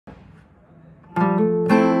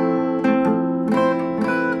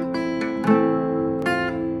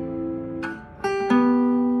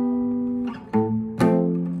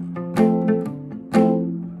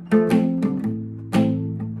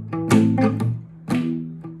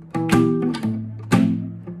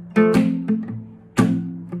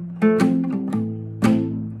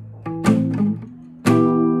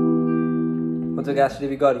So guys, today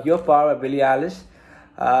we got Your Power by Billie Eilish.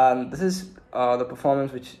 This is the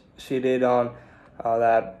performance which she did on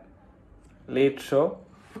that late show.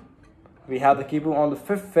 We have the keyboard on the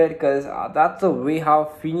 5th fret because that's the way how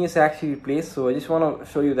Phineas actually plays. So I just want to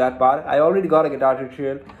show you that part. I already got a guitar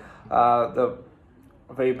tutorial the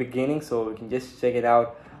very beginning, so you can just check it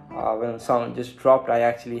out. When the song just dropped, I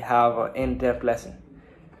actually have an in-depth lesson.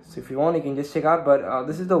 So if you want, you can just check out. But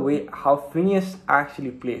this is the way how Phineas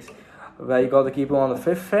actually plays, where you got the keyboard on the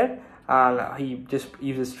 5th fret and he just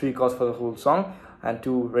uses 3 chords for the whole song and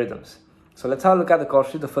 2 rhythms. So let's have a look at the chord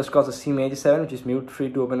sheet. The first chord is C major 7, which is mute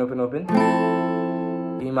 3 to open, open, open.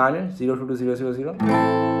 E minor 0 2 to 0 0 0.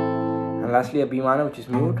 And lastly a B minor, which is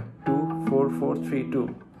mute 2 4 4 3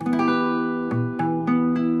 2.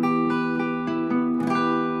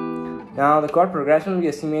 Now the chord progression will be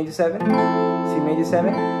a C major 7, C major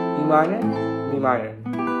 7, E minor, B minor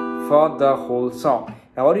for the whole song.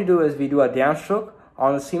 Now what we do is we do a downstroke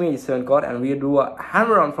on the C major 7 chord and we do a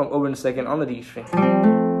hammer on from open 2nd on the D string,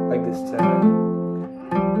 like this.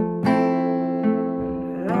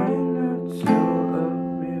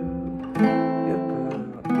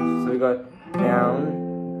 So we got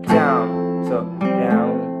down, down, so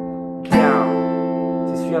down, down.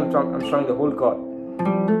 You see I'm strumming the whole chord.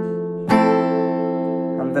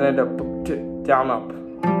 And then I do down up.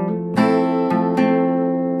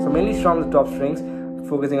 So mainly strum the top strings,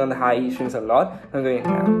 focusing on the high E strings a lot. I'm going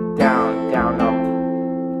down, down, down, up.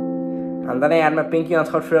 And then I add my pinky on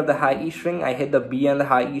 3rd fret of the high E string. I hit the B and the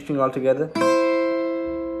high E string all together.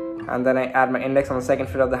 And then I add my index on the 2nd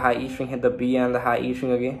fret of the high E string, hit the B and the high E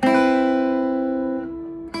string again.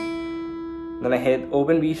 Then I hit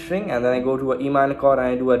open B string and then I go to a E minor chord and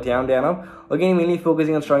I do a down, down, up. Again, mainly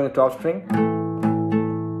focusing on strumming the top string,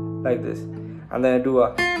 like this. And then I do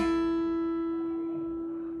a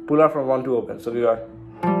pull out from 1 to open. So we got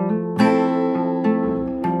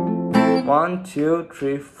 1 2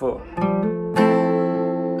 3 4.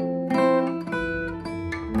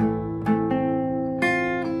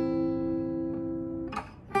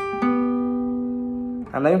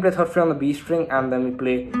 And then we play 3rd fret on the B string and then we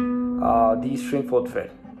play D string 4th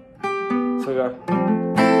fret. So we got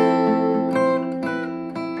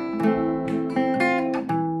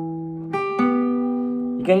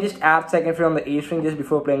you can just add 2nd fret on the A string just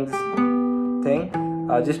before playing this thing,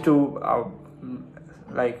 just to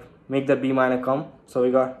like make the B minor come. So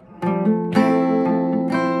we got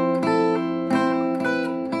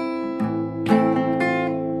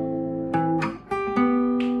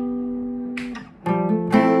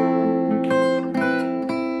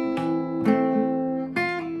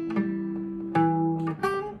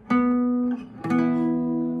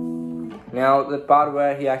now the part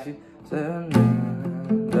where he actually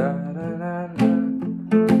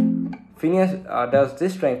Phineas does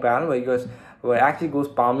this string pattern where it actually goes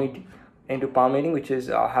into palm meeting, which is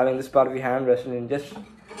having this part of your hand resting in just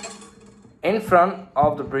in front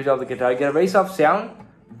of the bridge of the guitar. You get a very soft sound.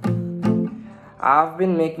 I've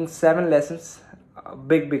been making 7 lessons,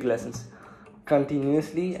 big lessons,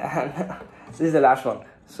 continuously, and this is the last one.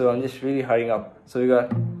 So I'm just really hurrying up. So we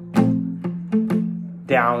got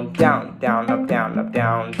down, down, down, up, down, up,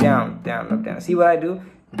 down, down, down, up, down. See what I do?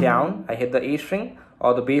 Down, I hit the A string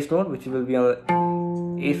or the bass note, which will be on the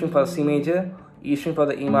A string for the C major, E string for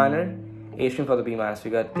the E minor, A string for the B minor. So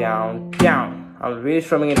we got down, down. I'm really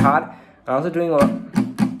strumming it hard. I'm also doing a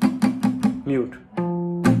mute.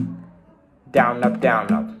 Down, up,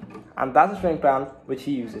 down, up. And that's the string pattern which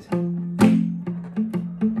he uses.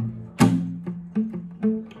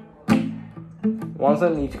 Once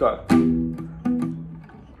on each chord.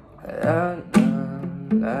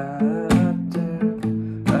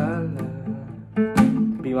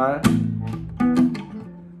 B minor.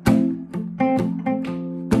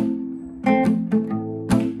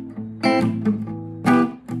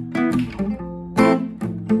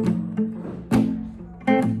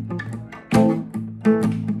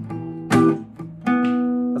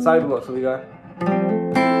 That's how it works. So we got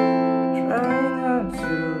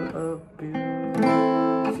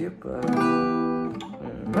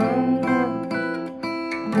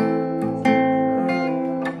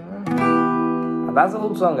and that's the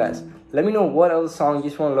whole song, guys. Let me know what other song you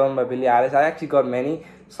just want to learn by Billie Eilish. I actually got many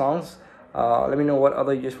songs. Let me know what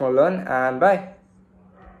other you just want to learn, and bye.